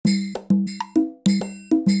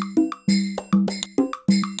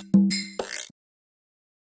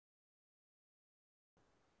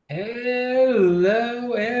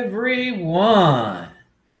everyone.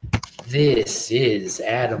 This is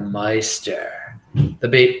Adam Meister, the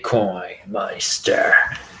Bitcoin Meister,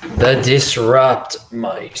 the Disrupt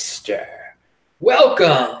Meister.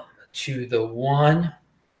 Welcome to the One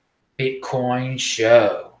Bitcoin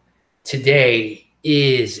Show. Today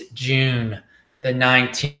is June the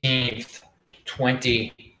 19th,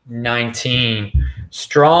 2019.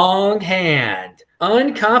 Strong hand,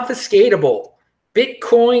 unconfiscatable.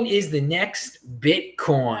 Bitcoin is the next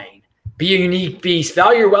Bitcoin. Be a unique beast.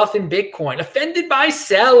 Value your wealth in Bitcoin. Offended by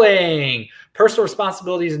selling. Personal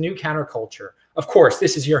responsibility is a new counterculture. Of course,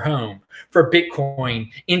 this is your home for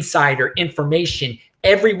Bitcoin insider information.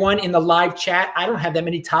 Everyone in the live chat, I don't have that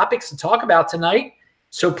many topics to talk about tonight.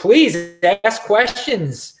 So please ask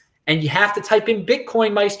questions. And you have to type in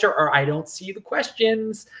Bitcoin Meister or I don't see the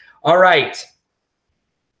questions. All right.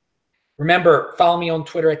 Remember, follow me on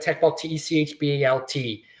Twitter at TechBalt,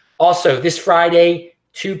 TechBalt. Also, this Friday,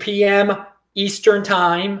 2 p.m. Eastern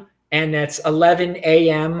Time, and that's 11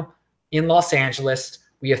 a.m. in Los Angeles.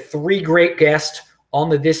 We have 3 great guests on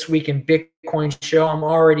the This Week in Bitcoin show. I'm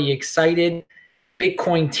already excited.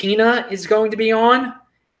 Bitcoin Tina is going to be on.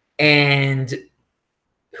 And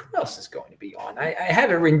who else is going to be on? I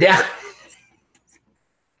have it written down.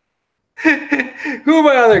 Who are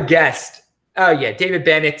my other guests? Oh, yeah, David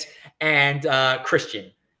Bennett and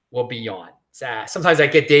Christian will be on. Sometimes I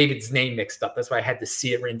get David's name mixed up. That's why I had to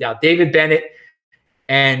see it written down. David Bennett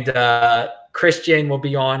and Christian will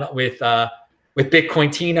be on with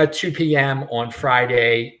Bitcoin Tina, 2 p.m. on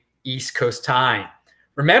Friday, East Coast time.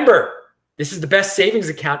 Remember, this is the best savings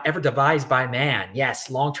account ever devised by man.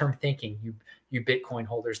 Yes, long-term thinking, you Bitcoin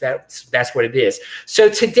holders. That's what it is. So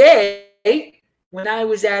today, when I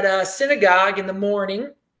was at a synagogue in the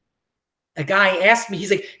morning, a guy asked me, he's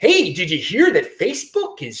like, hey, did you hear that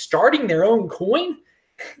Facebook is starting their own coin?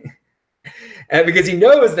 Because he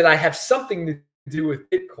knows that I have something to do with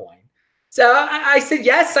Bitcoin. So I said,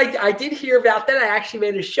 yes, I did hear about that. I actually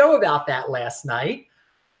made a show about that last night.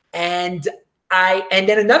 And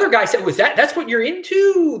then another guy said, that's what you're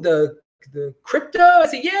into? The crypto? I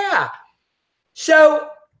said, yeah. So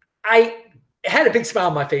I had a big smile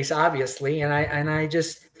on my face, obviously. And I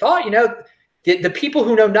just thought, the people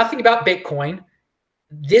who know nothing about Bitcoin,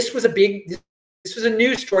 this was a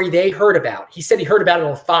news story they heard about. He said he heard about it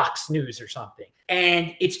on Fox News or something.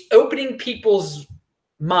 And it's opening people's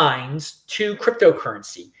minds to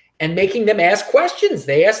cryptocurrency and making them ask questions.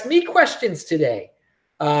 They asked me questions today.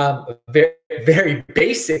 Very, very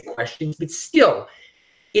basic questions, but still,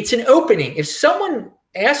 it's an opening. If someone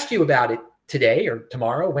asked you about it today or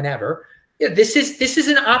tomorrow, whenever, this is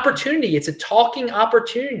an opportunity. It's a talking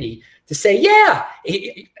opportunity to say, yeah.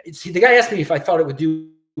 The guy asked me if I thought it would do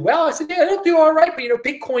well. I said, yeah, it'll do all right. But,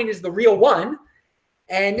 Bitcoin is the real one.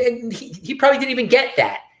 And he probably didn't even get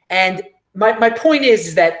that. And my point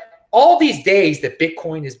is that all these days that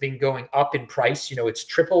Bitcoin has been going up in price, it's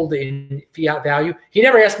tripled in fiat value. He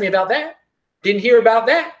never asked me about that. Didn't hear about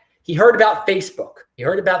that. He heard about Facebook. He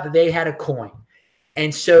heard about that they had a coin.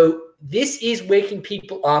 And so this is waking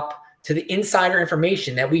people up to the insider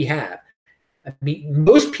information that we have. I mean,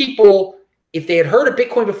 most people, if they had heard of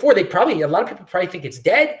Bitcoin before, a lot of people probably think it's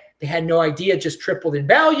dead. They had no idea, it just tripled in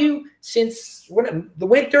value since the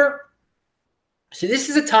winter. So this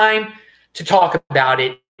is a time to talk about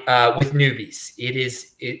it with newbies.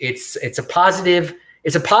 It's a positive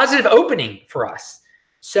opening for us.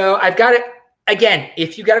 So I've got it again.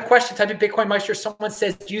 If you got a question, type in Bitcoin Meister. Someone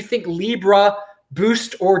says, do you think Libra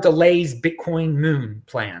boost or delays Bitcoin Moon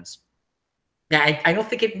plans? Now, I don't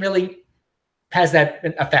think it really has that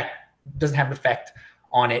effect. Doesn't have an effect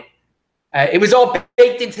on it. It was all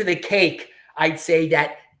baked into the cake. I'd say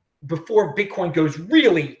that before Bitcoin goes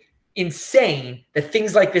really insane, that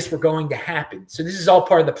things like this were going to happen. So this is all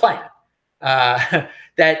part of the plan.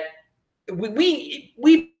 That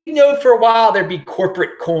we've known for a while there'd be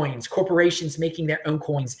corporate coins, corporations making their own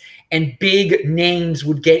coins, and big names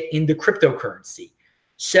would get into cryptocurrency.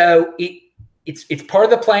 So it's part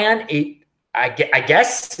of the plan. I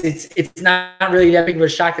guess it's not really that big of a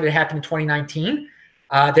shock that it happened in 2019.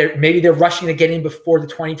 Maybe they're rushing to get in before the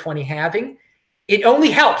 2020 halving. It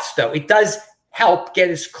only helps, though. It does help get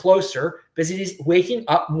us closer because it is waking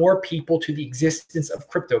up more people to the existence of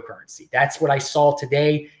cryptocurrency. That's what I saw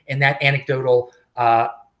today in that anecdotal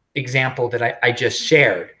example that I just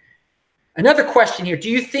shared. Another question here. Do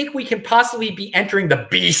you think we can possibly be entering the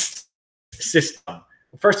beast system?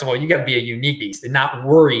 First of all, you got to be a unique beast and not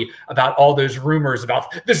worry about all those rumors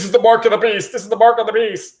about this is the mark of the beast. This is the mark of the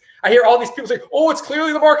beast. I hear all these people say, oh, it's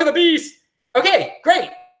clearly the mark of the beast. Okay, great.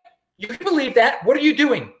 You can believe that. What are you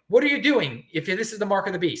doing? What are you doing if this is the mark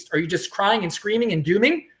of the beast? Are you just crying and screaming and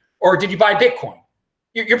dooming? or did you buy Bitcoin?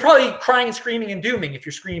 You're probably crying and screaming and dooming if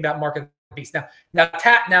you're screaming about market of the beast. Now,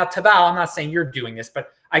 Taval, I'm not saying you're doing this, but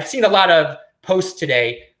I've seen a lot of posts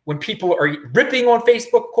today when people are ripping on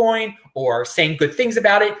Facebook coin or saying good things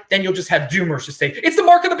about it. Then you'll just have doomers just say, it's the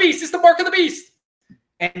mark of the beast, it's the mark of the beast.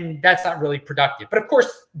 And that's not really productive. But of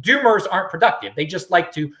course, doomers aren't productive. They just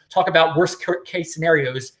like to talk about worst case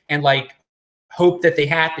scenarios and like hope that they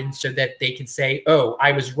happen so that they can say, oh,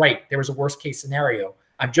 I was right. There was a worst case scenario.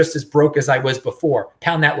 I'm just as broke as I was before.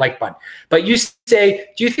 Pound that like button. But you say,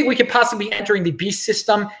 do you think we could possibly be entering the beast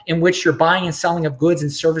system in which your buying and selling of goods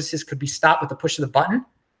and services could be stopped with the push of the button?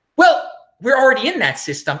 Well, we're already in that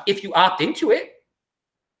system if you opt into it.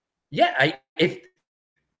 Yeah, if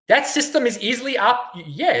that system is easily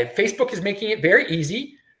Facebook is making it very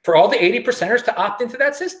easy for all the 80%ers to opt into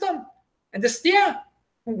that system. And this,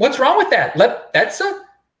 what's wrong with that?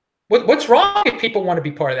 What's wrong if people want to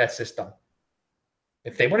be part of that system?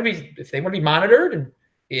 If they want to be monitored and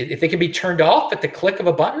if they can be turned off at the click of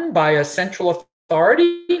a button by a central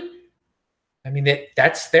authority, I mean,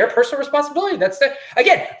 that's their personal responsibility.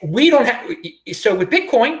 Again, we don't have, so with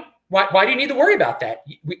Bitcoin, why do you need to worry about that?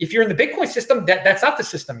 If you're in the Bitcoin system, that's not the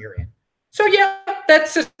system you're in. So yeah, that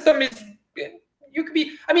system is, you could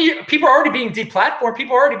be, I mean, people are already being deplatformed.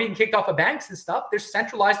 People are already being kicked off of banks and stuff. There's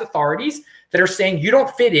centralized authorities that are saying you don't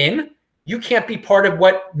fit in. You can't be part of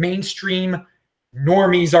what mainstream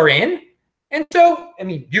normies are in. And so, I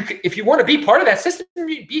mean, if you want to be part of that system,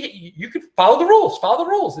 you could follow the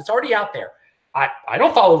rules. It's already out there. I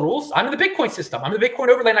don't follow rules. I'm in the Bitcoin system. I'm in the Bitcoin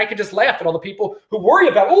overlay, and I can just laugh at all the people who worry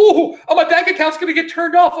about, oh, my bank account's going to get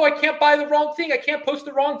turned off. Oh, I can't buy the wrong thing. I can't post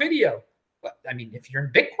the wrong video. But, I mean, if you're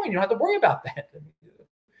in Bitcoin, you don't have to worry about that.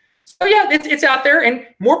 So yeah, it's out there, and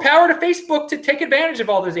more power to Facebook to take advantage of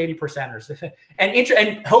all those 80%ers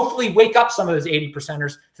and hopefully wake up some of those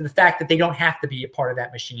 80%ers to the fact that they don't have to be a part of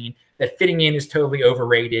that machine, that fitting in is totally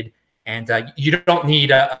overrated, and you don't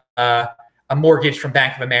need a mortgage from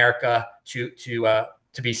Bank of America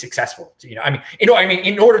to be successful. I mean,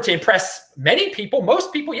 in order to impress many people,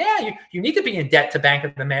 most people, yeah, you need to be in debt to Bank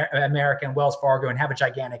of America and Wells Fargo and have a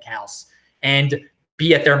gigantic house and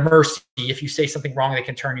be at their mercy. If you say something wrong, they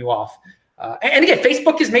can turn you off. And again,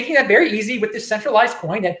 Facebook is making that very easy with this centralized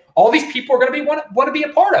coin that all these people are going to want to be a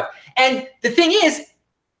part of. And the thing is,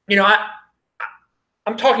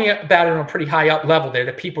 I'm talking about it on a pretty high up level there,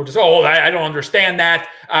 that people just, I don't understand that.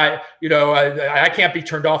 I can't be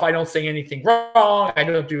turned off. I don't say anything wrong. I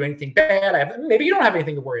don't do anything bad. Maybe you don't have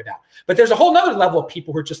anything to worry about. But there's a whole nother level of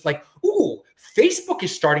people who are just like, ooh, Facebook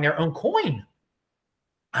is starting their own coin.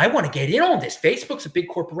 I want to get in on this. Facebook's a big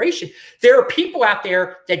corporation. There are people out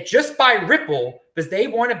there that just buy Ripple because they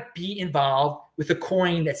want to be involved with a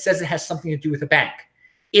coin that says it has something to do with a bank.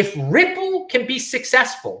 If Ripple can be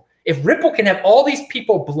successful, if Ripple can have all these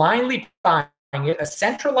people blindly buying it, a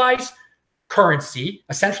centralized currency,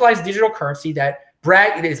 a centralized digital currency that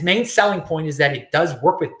its main selling point is that it does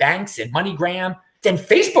work with banks and MoneyGram, then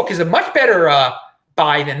Facebook is a much better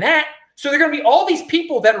buy than that. So there are going to be all these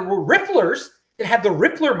people that are Ripplers that have the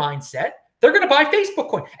Rippler mindset. They're going to buy Facebook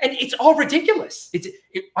coin. And it's all ridiculous.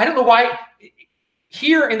 I don't know why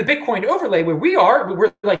here in the Bitcoin overlay where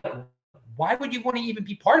we're like, why would you want to even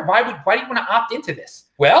be part of it? Why do you want to opt into this?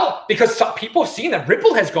 Well, because some people have seen that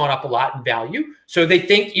Ripple has gone up a lot in value. So they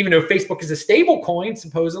think, even though Facebook is a stable coin,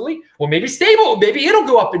 supposedly, well, maybe it'll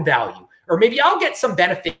go up in value. Or maybe I'll get some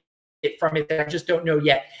benefit from it that I just don't know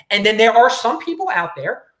yet. And then there are some people out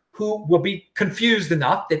there who will be confused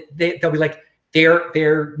enough that they'll be like,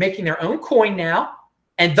 they're making their own coin now.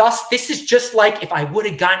 And thus, this is just like if I would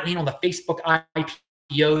have gotten in on the Facebook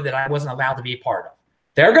IPO that I wasn't allowed to be a part of.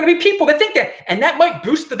 There are going to be people that think that, and that might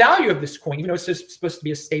boost the value of this coin, even though it's supposed to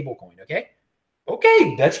be a stable coin, okay?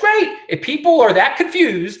 Okay, that's great. If people are that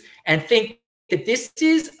confused and think that this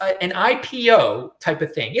is an IPO type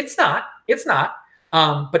of thing, it's not.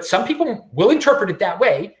 But some people will interpret it that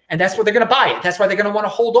way, and that's why they're going to buy it. That's why they're going to want to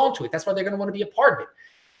hold on to it. That's why they're going to want to be a part of it.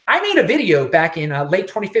 I made a video back in late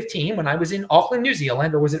 2015 when I was in Auckland, New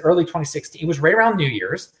Zealand, or was it early 2016? It was right around New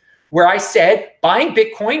Year's, where I said buying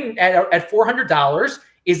Bitcoin at $400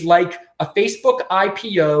 is like a Facebook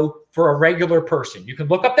IPO for a regular person. You can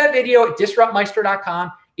look up that video at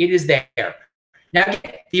disruptmeister.com. It is there. Now,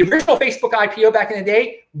 the original Facebook IPO back in the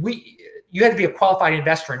day, you had to be a qualified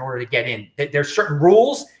investor in order to get in. There's certain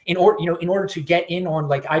rules in order to get in on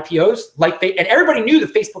like IPOs, and everybody knew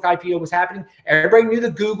the Facebook IPO was happening. Everybody knew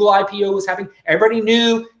the Google IPO was happening. Everybody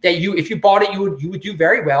knew that if you bought it, you would do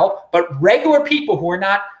very well. But regular people who are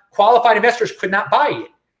not qualified investors could not buy it.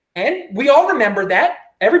 And we all remember that.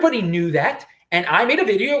 Everybody knew that. And I made a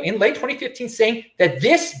video in late 2015 saying that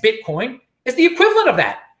this Bitcoin is the equivalent of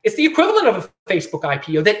that. It's the equivalent of a Facebook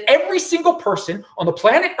IPO that every single person on the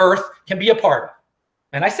planet Earth can be a part of.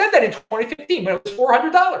 And I said that in 2015 when it was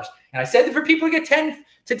 $400. And I said that for people to get 10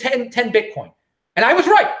 Bitcoin. And I was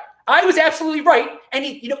right. I was absolutely right. And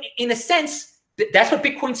in a sense, that's what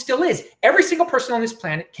Bitcoin still is. Every single person on this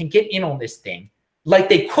planet can get in on this thing like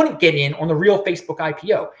they couldn't get in on the real Facebook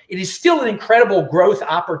IPO. It is still an incredible growth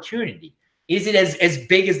opportunity. Is it as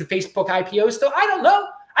big as the Facebook IPO still? I don't know.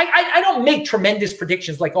 I don't make tremendous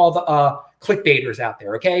predictions like all the clickbaiters out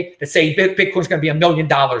there, okay, that say Bitcoin's going to be $1 million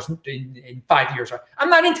in 5 years. I'm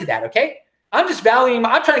not into that, okay? I'm just I'm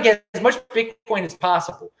trying to get as much Bitcoin as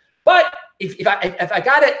possible. But if I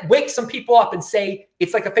got to wake some people up and say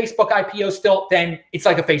it's like a Facebook IPO still, then it's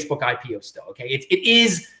like a Facebook IPO still, okay?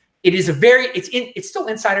 It's still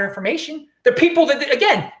insider information. The people that,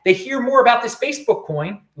 again, they hear more about this Facebook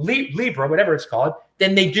coin, Libra, whatever it's called,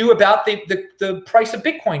 than they do about the price of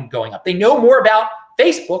Bitcoin going up. They know more about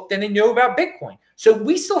Facebook than they know about Bitcoin. So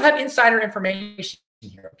we still have insider information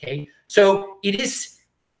here, okay? So it is,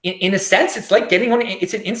 in a sense, it's like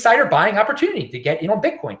it's an insider buying opportunity to get in on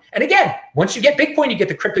Bitcoin. And again, once you get Bitcoin, you get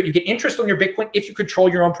the crypto, you get interest on your Bitcoin if you control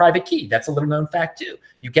your own private key. That's a little known fact too.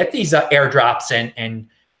 You get these airdrops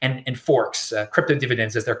and forks, crypto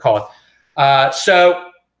dividends as they're called. So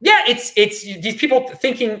yeah, it's these people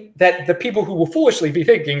thinking that the people who will foolishly be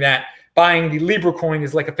thinking that buying the Libra coin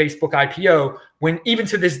is like a Facebook IPO, when even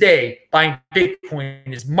to this day, buying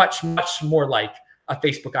Bitcoin is much, much more like a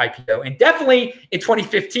Facebook IPO. And definitely in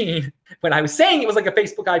 2015, when I was saying it was like a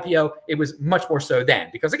Facebook IPO, it was much more so then,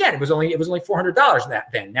 because again, it was only $400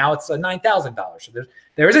 then. Now it's $9,000. So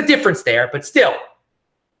there is a difference there, but still,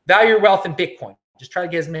 value your wealth in Bitcoin. Just try to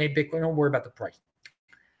get as many Bitcoin. Don't worry about the price.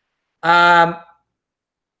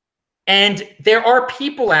 And there are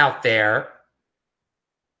people out there.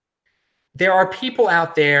 There are people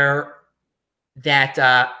out there that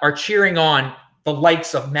are cheering on the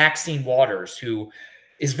likes of Maxine Waters, who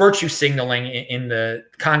is virtue signaling in the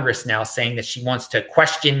Congress now, saying that she wants to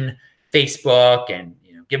question Facebook and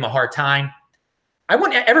give them a hard time. I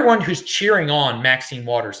want everyone who's cheering on Maxine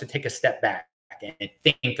Waters to take a step back and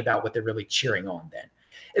think about what they're really cheering on. Then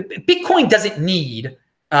Bitcoin doesn't need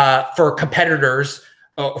for competitors,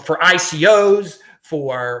 for ICOs,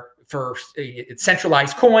 for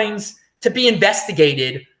centralized coins to be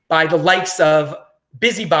investigated by the likes of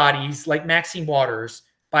busybodies like Maxine Waters,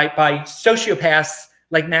 by sociopaths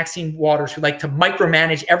like Maxine Waters, who like to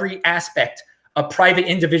micromanage every aspect of private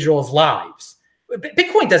individuals' lives.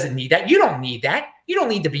 Bitcoin doesn't need that. You don't need that. You don't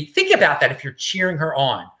need to be thinking about that if you're cheering her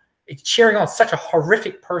on. It's cheering on such a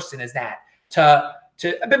horrific person as that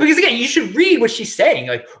because again, you should read what she's saying.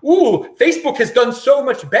 Like, ooh, Facebook has done so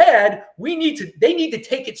much bad. They need to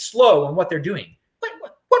take it slow on what they're doing.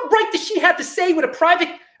 What right does she have to say what a private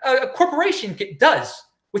corporation does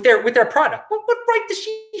with their product? What right does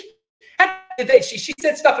she have? She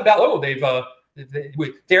said stuff about,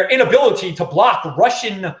 their inability to block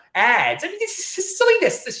Russian ads. I mean, this is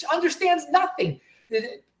silliness. She understands nothing.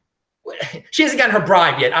 She hasn't gotten her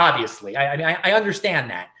bribe yet, obviously. I understand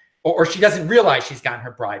that. Or she doesn't realize she's gotten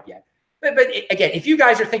her bribe yet. But again, if you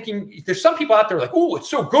guys are thinking, there's some people out there like, oh, it's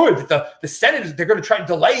so good that the Senate, they're going to try to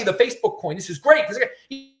delay the Facebook coin. This is great.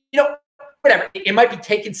 Whatever. It might be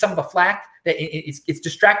taking some of the flack that it's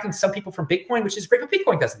distracting some people from Bitcoin, which is great. But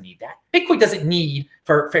Bitcoin doesn't need that. Bitcoin doesn't need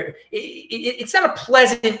it's not a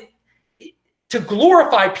pleasant to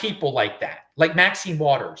glorify people like that, like Maxine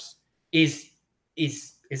Waters is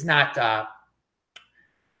not.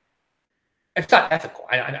 It's not ethical.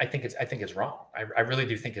 I think it's wrong. I really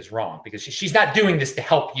do think it's wrong, because she's not doing this to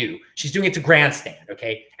help you. She's doing it to grandstand,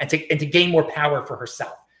 okay, and to gain more power for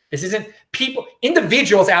herself. This isn't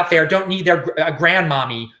individuals out there don't need their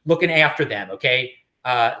grandmommy looking after them, okay?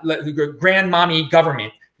 Grandmommy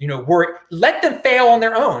government, let them fail on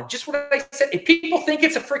their own. Just what I said. If people think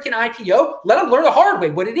it's a freaking IPO, let them learn the hard way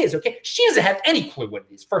what it is, okay? She doesn't have any clue what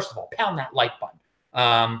it is. First of all, pound that like button.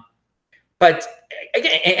 But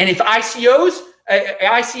again, and if ICOs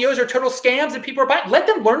are total scams and people are buying, let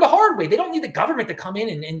them learn the hard way. They don't need the government to come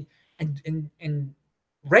in and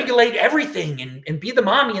regulate everything and be the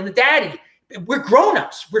mommy and the daddy. We're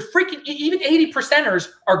grown-ups. We're freaking, even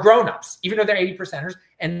 80%ers are grown-ups, even though they're 80%ers,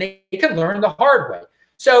 and they can learn the hard way.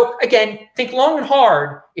 So again, think long and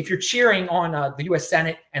hard if you're cheering on the U.S.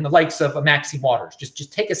 Senate and the likes of Maxine Waters.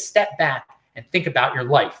 Just take a step back and think about your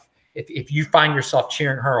life if you find yourself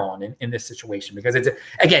cheering her on in this situation. Because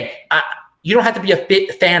you don't have to be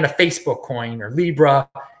a fan of Facebook coin or Libra,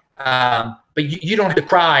 but you don't have to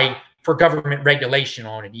cry for government regulation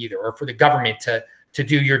on it either, or for the government to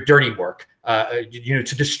do your dirty work,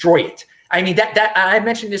 to destroy it. I mean, that I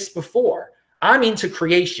mentioned this before. I'm into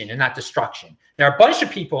creation and not destruction. There are a bunch of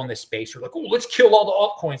people in this space who are like, oh, let's kill all the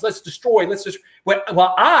altcoins. Let's destroy. Let's just. Well,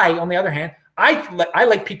 I, on the other hand, I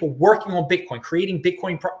like people working on Bitcoin, creating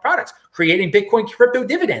Bitcoin products, creating Bitcoin crypto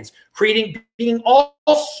dividends, creating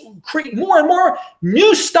create more and more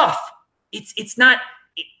new stuff. It's not.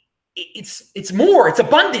 It's more. It's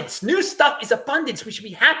abundance. New stuff is abundance. We should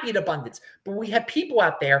be happy at abundance. But we have people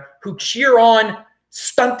out there who cheer on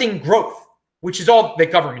stunting growth, which is all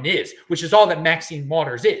that government is, which is all that Maxine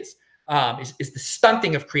Waters is the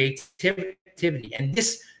stunting of creativity. And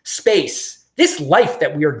this space, this life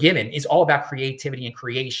that we are given is all about creativity and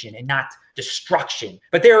creation and not destruction.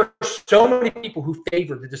 But there are so many people who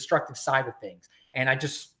favor the destructive side of things. And I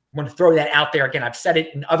just want to throw that out there. Again, I've said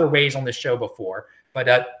it in other ways on this show before, but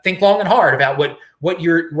think long and hard about what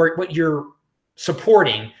you're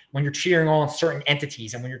supporting when you're cheering on certain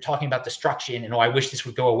entities and when you're talking about destruction and, oh, I wish this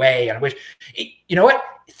would go away. And I wish, you know what?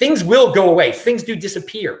 Things will go away. Things do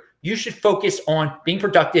disappear. You should focus on being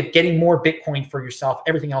productive, getting more Bitcoin for yourself.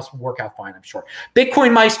 Everything else will work out fine, I'm sure.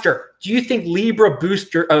 Bitcoin Meister, do you think Libra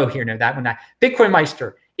Booster? Oh, here, no, that one. Not. Bitcoin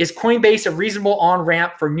Meister, is Coinbase a reasonable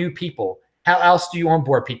on-ramp for new people? How else do you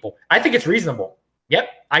onboard people? I think it's reasonable. Yep.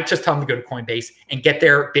 I just tell them to go to Coinbase and get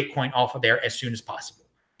their Bitcoin off of there as soon as possible.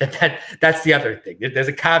 That's the other thing. There's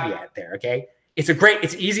a caveat there, okay? It's an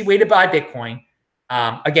easy way to buy Bitcoin.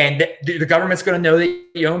 Again, the government's going to know that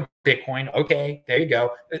you own Bitcoin. Okay, there you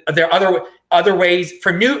go. There are other ways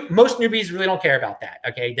for most newbies really don't care about that.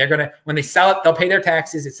 Okay, they're gonna when they sell it, they'll pay their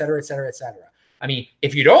taxes, et cetera, et cetera, et cetera. I mean,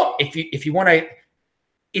 if you want to,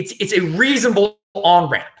 it's a reasonable on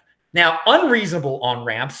ramp. Now, unreasonable on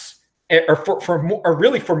ramps are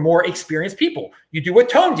really for more experienced people. You do what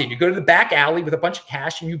Tone did. You go to the back alley with a bunch of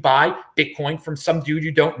cash and you buy Bitcoin from some dude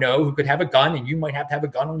you don't know who could have a gun, and you might have to have a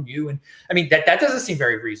gun on you. And I mean, that doesn't seem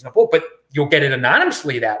very reasonable, but you'll get it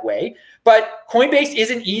anonymously that way. But Coinbase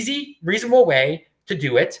is an easy, reasonable way to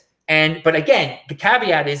do it. But again, the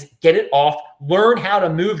caveat is get it off, learn how to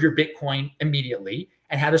move your Bitcoin immediately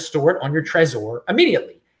and how to store it on your Trezor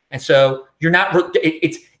immediately. And so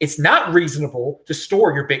it's not reasonable to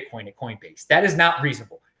store your Bitcoin at Coinbase. That is not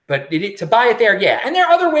reasonable. But to buy it there, yeah. And there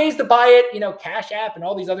are other ways to buy it, Cash App and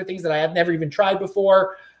all these other things that I have never even tried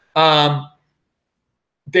before. But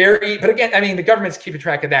again, I mean, the government's keeping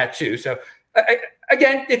track of that too. So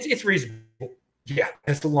again, it's reasonable. Yeah,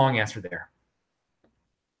 that's the long answer there.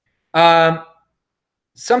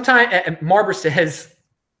 Sometime Marber says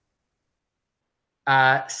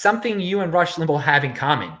something you and Rush Limbaugh have in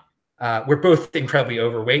common. We're both incredibly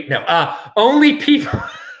overweight. No, only people.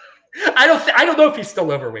 I don't know if he's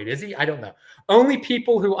still overweight. Is he? I don't know. Only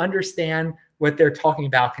people who understand what they're talking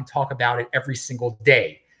about can talk about it every single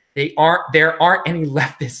day. There aren't any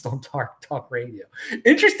leftists on talk radio.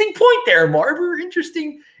 Interesting point there, Marber.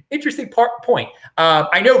 Interesting point.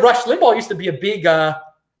 I know Rush Limbaugh used to be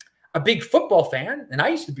a big football fan, and I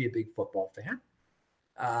used to be a big football fan.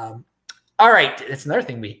 All right, that's another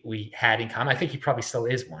thing we had in common. I think he probably still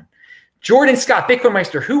is one. Jordan Scott, Bitcoin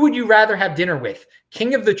Meister, who would you rather have dinner with?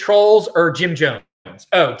 King of the Trolls or Jim Jones?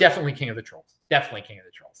 Oh, definitely King of the Trolls. Definitely King of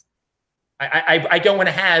the Trolls. I don't want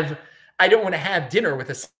to have dinner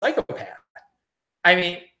with a psychopath. I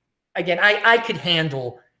mean, again, I could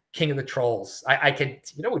handle King of the Trolls. I could,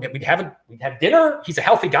 we'd have dinner. He's a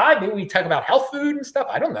healthy guy. Maybe we talk about health food and stuff.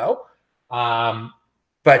 I don't know.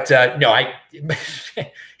 But no,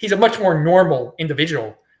 he's a much more normal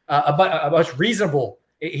individual, a much reasonable.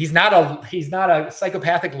 He's not a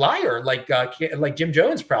psychopathic liar like Jim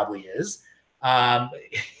Jones probably is.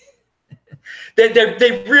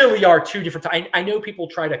 They really are two different. I know people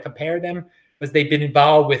try to compare them because they've been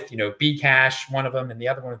involved with Bcash, one of them, and the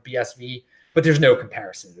other one with BSV, but there's no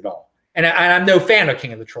comparison at all. And I'm no fan of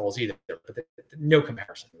King of the Trolls either, but no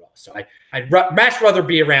comparison at all. So I'd much rather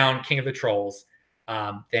be around King of the Trolls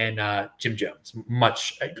than Jim Jones.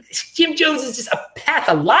 Jim Jones is just a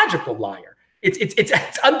pathological liar.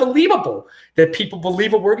 It's unbelievable that people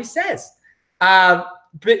believe a word he says.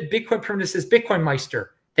 Bitcoin Primitive says, Bitcoin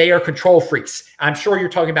Meister, they are control freaks. I'm sure you're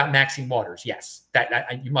talking about Maxine Waters. Yes,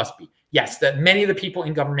 that you must be. Yes, that many of the people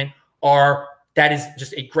in government are. That is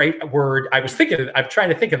just a great word. I'm trying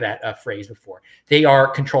to think of that phrase before. They are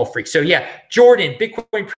control freaks. So yeah, Jordan,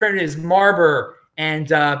 Bitcoin Primitive, Marber, and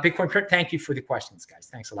Bitcoin Print. Thank you for the questions, guys.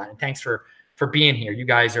 Thanks a lot, and thanks for being here. You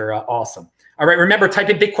guys are awesome. All right, remember, type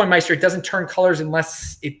in Bitcoin Meister. It doesn't turn colors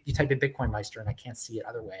unless you type in Bitcoin Meister, and I can't see it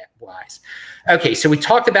otherwise. Okay, so we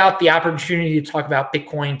talked about the opportunity to talk about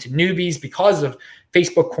Bitcoin to newbies because of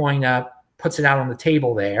Facebook Coin puts it out on the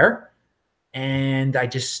table there. And I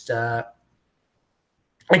just,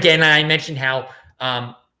 again, I mentioned how,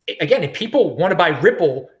 again, if people want to buy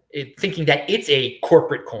Ripple thinking that it's a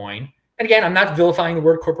corporate coin. And again, I'm not vilifying the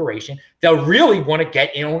word corporation. They'll really want to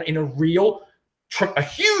get in a real, a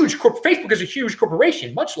huge Facebook is a huge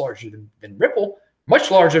corporation, much larger than Ripple,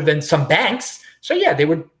 much larger than some banks. So yeah, they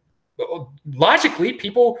would logically,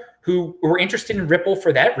 people who were interested in Ripple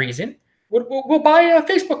for that reason will buy a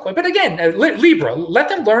Facebook coin. But again, Libra, let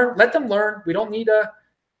them learn. Let them learn. We don't need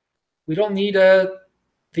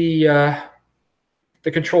the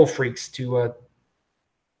control freaks to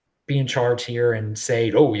be in charge here and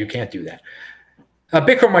say, oh, you can't do that.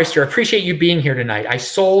 Bitcoin Meister, appreciate you being here tonight. I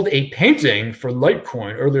sold a painting for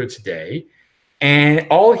Litecoin earlier today, and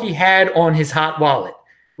all he had on his hot wallet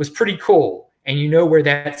was pretty cool. And you know where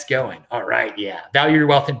that's going. All right, yeah. Value your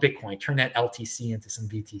wealth in Bitcoin. Turn that LTC into some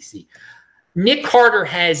BTC. Nick Carter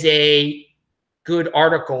has a good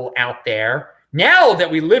article out there. Now that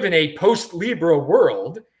we live in a post-Libra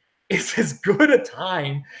world, it's as good a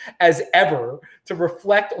time as ever to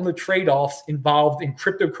reflect on the trade-offs involved in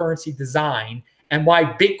cryptocurrency design and why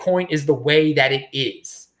Bitcoin is the way that it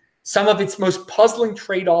is. Some of its most puzzling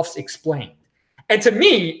trade-offs explained. And to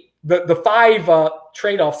me, the five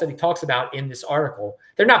trade-offs that he talks about in this article,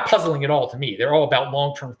 they're not puzzling at all to me. They're all about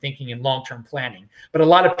long-term thinking and long-term planning. But a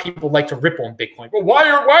lot of people like to rip on Bitcoin. Well,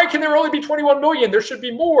 why can there only be 21 million? There should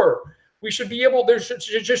be more. We should be able. There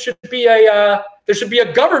should be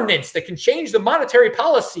a governance that can change the monetary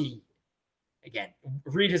policy. Again,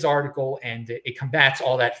 read his article, and it combats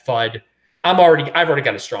all that FUD. I've already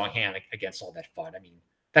got a strong hand against all that FUD. I mean,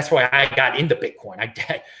 that's why I got into Bitcoin.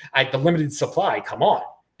 I the limited supply. Come on.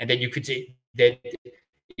 And then you could say that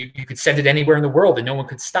you could send it anywhere in the world and no one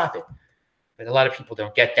could stop it. But a lot of people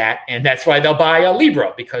don't get that. And that's why they'll buy a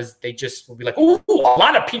Libra, because they just will be like, oh, a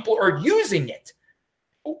lot of people are using it.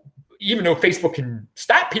 Even though Facebook can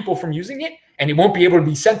stop people from using it, and it won't be able to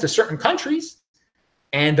be sent to certain countries,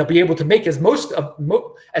 and they'll be able to make as much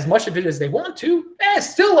of it as they want to,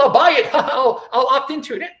 still I'll buy it. I'll opt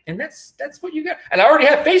into it. And that's what you got. And I already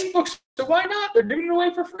have Facebook, so why not? They're giving it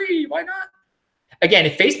away for free. Why not? Again,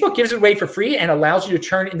 if Facebook gives it away for free and allows you to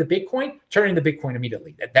turn it into Bitcoin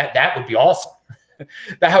immediately. That would be awesome.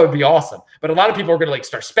 That would be awesome. But a lot of people are going to like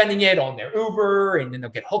start spending it on their Uber, and then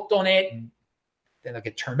they'll get hooked on it, and then they'll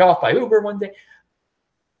get turned off by Uber one day.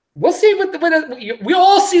 We'll see we'll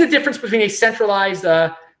all see the difference between a centralized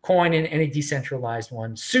coin and a decentralized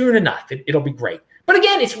one soon enough. It'll be great. But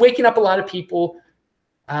again, it's waking up a lot of people.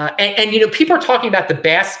 And people are talking about the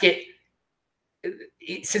basket.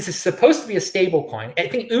 Since it's supposed to be a stable coin, I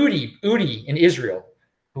think Udi in Israel,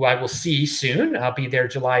 who I will see soon, I'll be there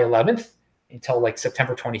July 11th until like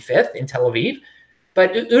September 25th in Tel Aviv.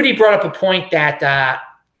 But Udi brought up a point that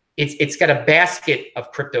it's got a basket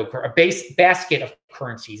of basket of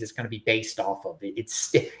currencies. It's going to be based off of it.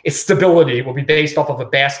 Its stability will be based off of a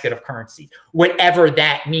basket of currencies, whatever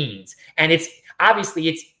that means. And it's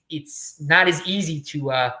obviously it's not as easy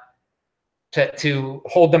to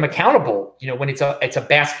hold them accountable, when it's a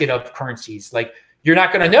basket of currencies. Like, you're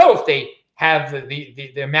not going to know if they have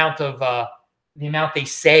the amount of the amount they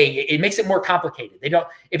say. It makes it more complicated. They don't.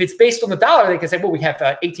 If it's based on the dollar, they can say, well, we have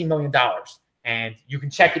 $18 million, and you can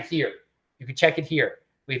check it here. You can check it here.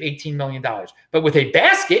 We have $18 million. But with a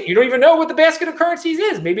basket, you don't even know what the basket of currencies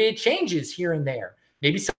is. Maybe it changes here and there.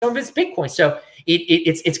 Maybe some of it's Bitcoin. So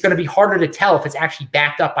it's going to be harder to tell if it's actually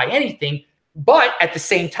backed up by anything. But at the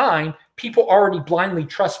same time, people already blindly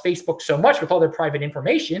trust Facebook so much with all their private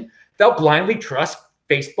information, they'll blindly trust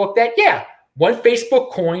Facebook that, yeah, one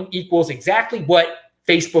Facebook coin equals exactly what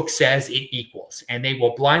Facebook says it equals. And they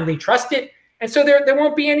will blindly trust it. And so there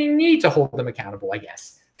won't be any need to hold them accountable, I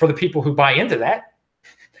guess, for the people who buy into that.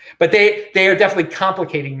 But they are definitely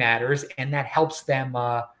complicating matters, and that helps them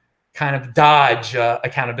kind of dodge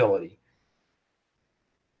accountability.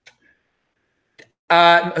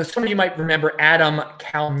 Some of you might remember Adam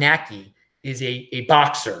Kalnacki is a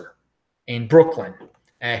boxer in Brooklyn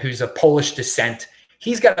who's of Polish descent.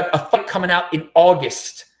 He's got a fight coming out in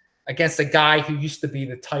August against a guy who used to be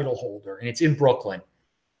the title holder, and it's in Brooklyn.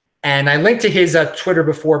 And I linked to his Twitter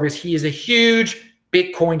before because he is a huge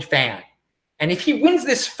Bitcoin fan. And if he wins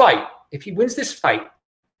this fight, he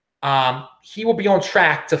will be on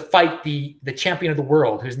track to fight the champion of the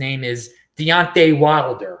world, whose name is Deontay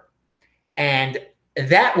Wilder. And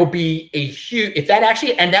that will be a huge,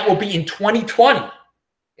 and that will be in 2020.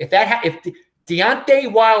 If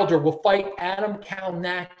Deontay Wilder will fight Adam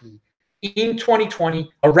Kalnacki in 2020,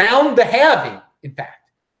 around the halving, in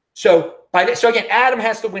fact. So again, Adam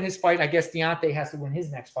has to win his fight. I guess Deontay has to win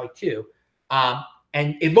his next fight too.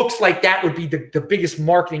 And it looks like that would be the biggest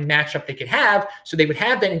marketing matchup they could have. So they would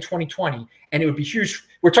have that in 2020, and it would be huge.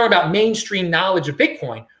 We're talking about mainstream knowledge of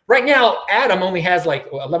Bitcoin. right now, Adam only has like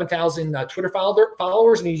 11,000 Twitter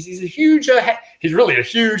followers, and he's a huge, he's really a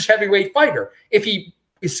huge heavyweight fighter. If he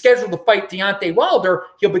is scheduled to fight Deontay Wilder,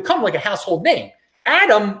 he'll become like a household name.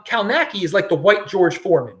 Adam Kalnacki is like the white George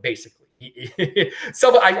Foreman, basically.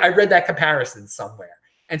 So I read that comparison somewhere.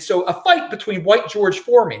 And so a fight between white George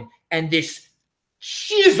Foreman and this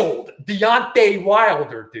chiseled Deontay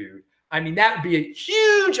Wilder dude, I mean, that would be a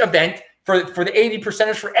huge event for the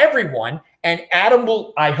 80%ers for everyone. And Adam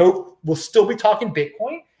will, I hope, will still be talking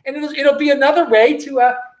Bitcoin. And it'll be another way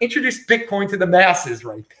to introduce Bitcoin to the masses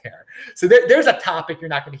right there. So there's a topic you're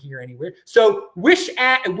not going to hear anywhere. So wish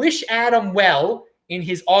Adam well in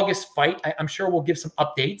his August fight. I'm sure we'll give some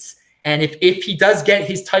updates. And if he does get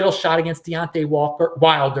his title shot against Deontay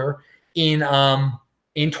Wilder in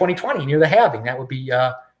 2020 near the halving, that would be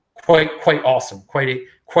quite awesome.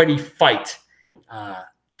 Quite a fight.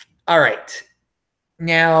 All right.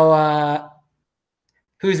 Now,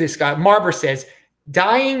 who's this guy? Marber says,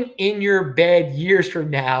 dying in your bed years from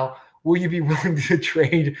now, will you be willing to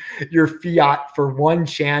trade your fiat for one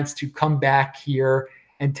chance to come back here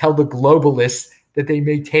and tell the globalists that they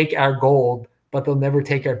may take our gold, but they'll never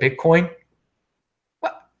take our Bitcoin?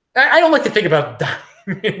 Well, I don't like to think about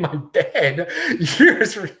dying in my bed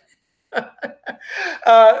years from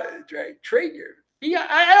trade your. Yeah,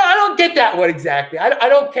 I don't get that one exactly. I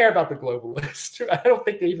don't care about the globalists. I don't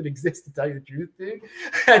think they even exist, to tell you the truth, dude.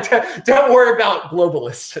 Don't worry about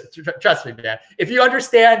globalists. Trust me, man. If you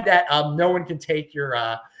understand that no one can take your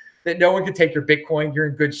Bitcoin, you're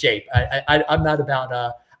in good shape. I'm not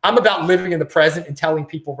about. I'm about living in the present and telling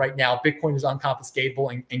people right now Bitcoin is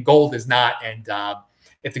unconfiscatable and gold is not. And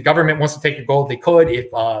if the government wants to take your gold, they could.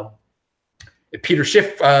 If Peter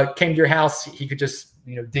Schiff came to your house, he could just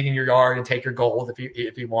dig in your yard and take your gold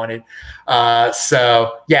if he wanted.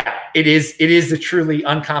 So yeah, it is a truly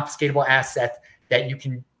unconfiscatable asset that you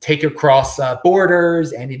can take across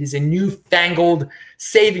borders, and it is a newfangled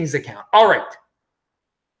savings account. All right.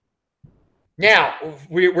 Now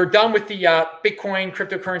we're done with the Bitcoin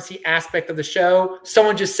cryptocurrency aspect of the show.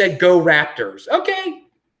 Someone just said, "Go Raptors." Okay.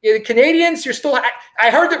 Yeah, the Canadians, you're still. I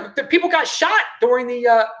heard that people got shot during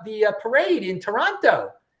the parade in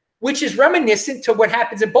Toronto, which is reminiscent to what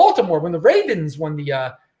happens in Baltimore when the Ravens won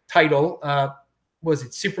the title. Was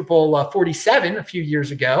it Super Bowl 47 a few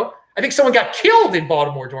years ago? I think someone got killed in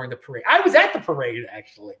Baltimore during the parade. I was at the parade,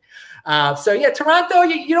 actually. So, yeah, Toronto,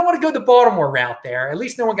 you don't want to go the Baltimore route there. At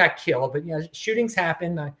least no one got killed. But, shootings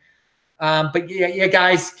happen. But, yeah,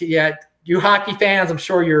 guys, you hockey fans, I'm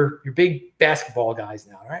sure you're big basketball guys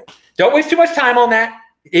now, all right? Don't waste too much time on that.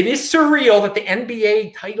 It is surreal that the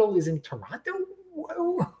NBA title is in Toronto.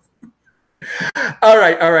 Whoa. All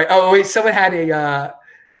right. Oh, wait, someone had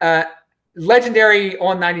a legendary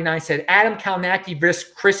on 99 said, Adam Kalnacki versus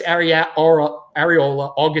Chris Arreola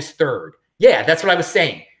August 3rd. Yeah, that's what I was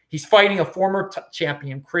saying. He's fighting a former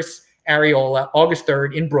champion, Chris Arreola, August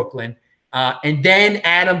 3rd in Brooklyn. And then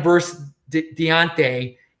Adam versus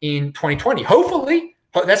Deontay in 2020. Hopefully,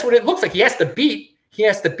 that's what it looks like. He has to beat. He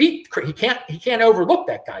can't overlook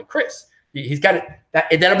that guy, Chris. He's got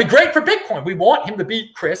it. That'll be great for Bitcoin. We want him to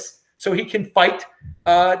beat Chris so he can fight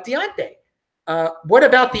Deontay. What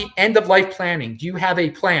about the end of life planning? Do you have a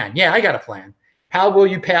plan? Yeah, I got a plan. How will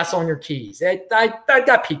you pass on your keys? I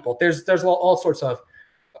got people. There's all sorts of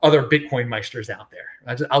other Bitcoin meisters out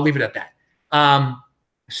there. I'll leave it at that.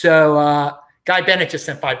 So Guy Bennett just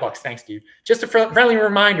sent $5. Thanks, dude. Just a friendly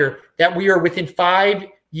reminder that we are within 5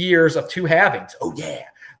 years of 2 halvings. Oh, yeah.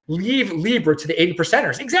 Leave Libra to the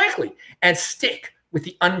 80%ers. Exactly. And stick with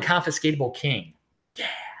the unconfiscatable king. Yeah.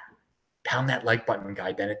 Pound that like button,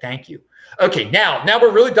 Guy Bennett. Thank you. Okay, now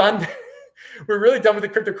we're really done. We're really done with the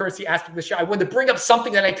cryptocurrency aspect of the show. I wanted to bring up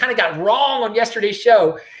something that I kind of got wrong on yesterday's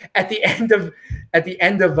show at the end of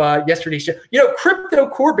yesterday's show. Crypto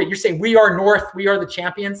Corbett, you're saying we are North, we are the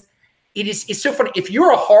champions. It's so funny. If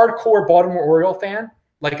you're a hardcore Baltimore Oriole fan,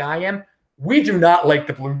 like I am, we do not like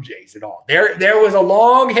the Blue Jays at all. There was a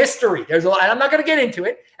long history. And I'm not going to get into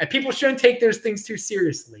it, and people shouldn't take those things too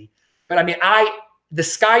seriously. But I mean, the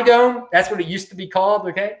Sky Dome, that's what it used to be called,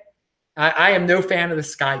 okay? I am no fan of the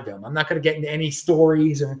Sky Dome. I'm not going to get into any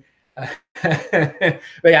stories or, but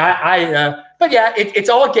yeah, it's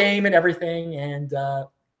all game and everything. And I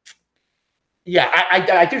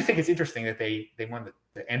do think it's interesting that they won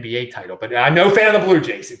the NBA title, but I'm no fan of the Blue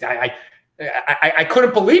Jays. I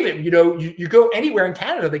couldn't believe it. You go anywhere in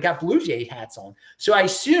Canada, they got Blue Jay hats on. So I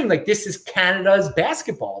assume like this is Canada's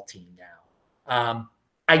basketball team now.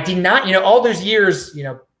 I did not, all those years,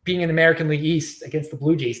 being in American League East against the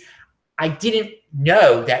Blue Jays, I didn't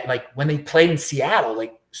know that like when they played in Seattle,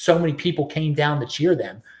 like so many people came down to cheer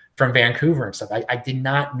them from Vancouver and stuff. I did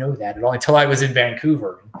not know that at all until I was in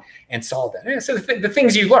Vancouver and saw that. And so the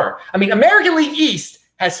things you learn. I mean, American League East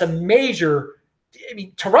has some major. I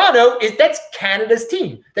mean, Toronto that's Canada's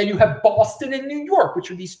team. Then you have Boston and New York,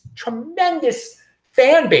 which are these tremendous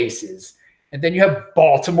fan bases. And then you have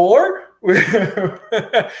Baltimore, which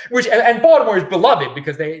and Baltimore is beloved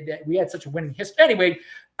because we had such a winning history. Anyway,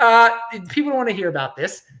 people don't want to hear about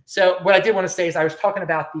this. So what I did want to say is I was talking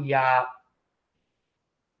about the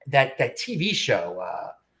that TV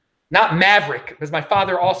show, not Maverick, because my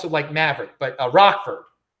father also liked Maverick, but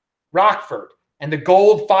Rockford, and the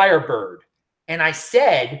Gold Firebird. And I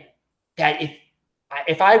said that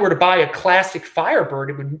if I were to buy a classic Firebird,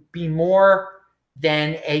 it would be more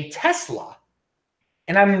than a Tesla.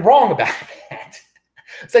 And I'm wrong about that.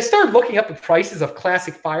 So I started looking up the prices of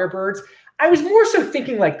classic Firebirds. I was more so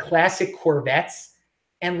thinking like classic Corvettes,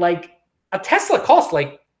 and like a Tesla costs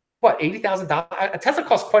like what, $80,000? A Tesla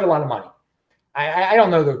costs quite a lot of money. I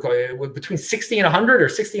don't know between 60 and 100 or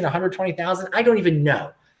 60 and 120,000. I don't even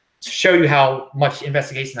know, to show you how much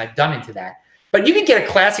investigation I've done into that. But you can get a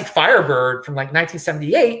classic Firebird from like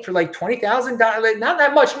 1978 for like $20,000, not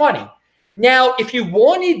that much money. Now, if you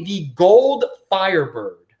wanted the Gold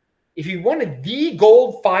Firebird,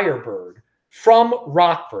 from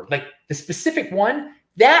Rockford, like the specific one,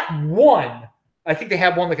 that one, I think they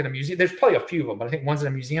have one like in a museum. There's probably a few of them, but I think one's in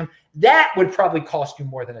a museum. That would probably cost you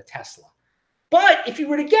more than a Tesla. But if you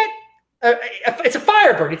were to get, it's a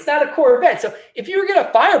Firebird, it's not a Corvette. So if you were to get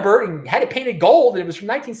a Firebird and had it painted gold and it was from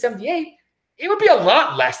 1978, it would be a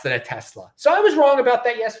lot less than a Tesla. So I was wrong about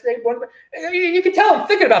that yesterday. You can tell I'm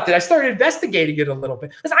thinking about that. I started investigating it a little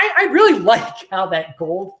bit because I really like how that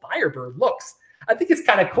Gold Firebird looks. I think it's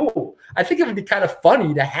kind of cool. I think it would be kind of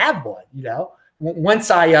funny to have one, you know, once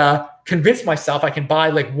I convince myself I can buy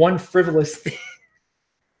like one frivolous thing.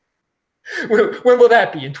 When will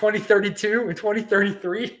that be? In 2032? In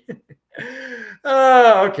 2033?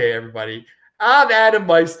 Oh, okay, everybody. I'm Adam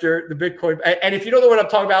Meister, the Bitcoin. And if you don't know what I'm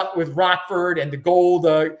talking about with Rockford and the gold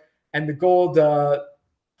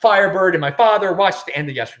Firebird and my father, watch the end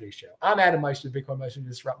of yesterday's show. I'm Adam Meister, the Bitcoin Meister, the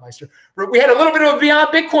Disrupt Meister. We had a little bit of a Beyond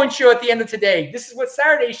Bitcoin show at the end of today. This is what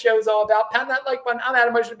Saturday's show is all about. Pound that like button. I'm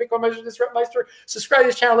Adam Meister, the Bitcoin Meister, the Disrupt Meister. Subscribe to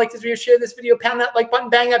this channel, like this video, share this video, pound that like button,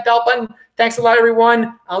 bang that bell button. Thanks a lot,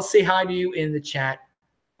 everyone. I'll say hi to you in the chat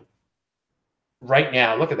right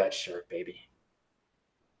now. Look at that shirt, baby.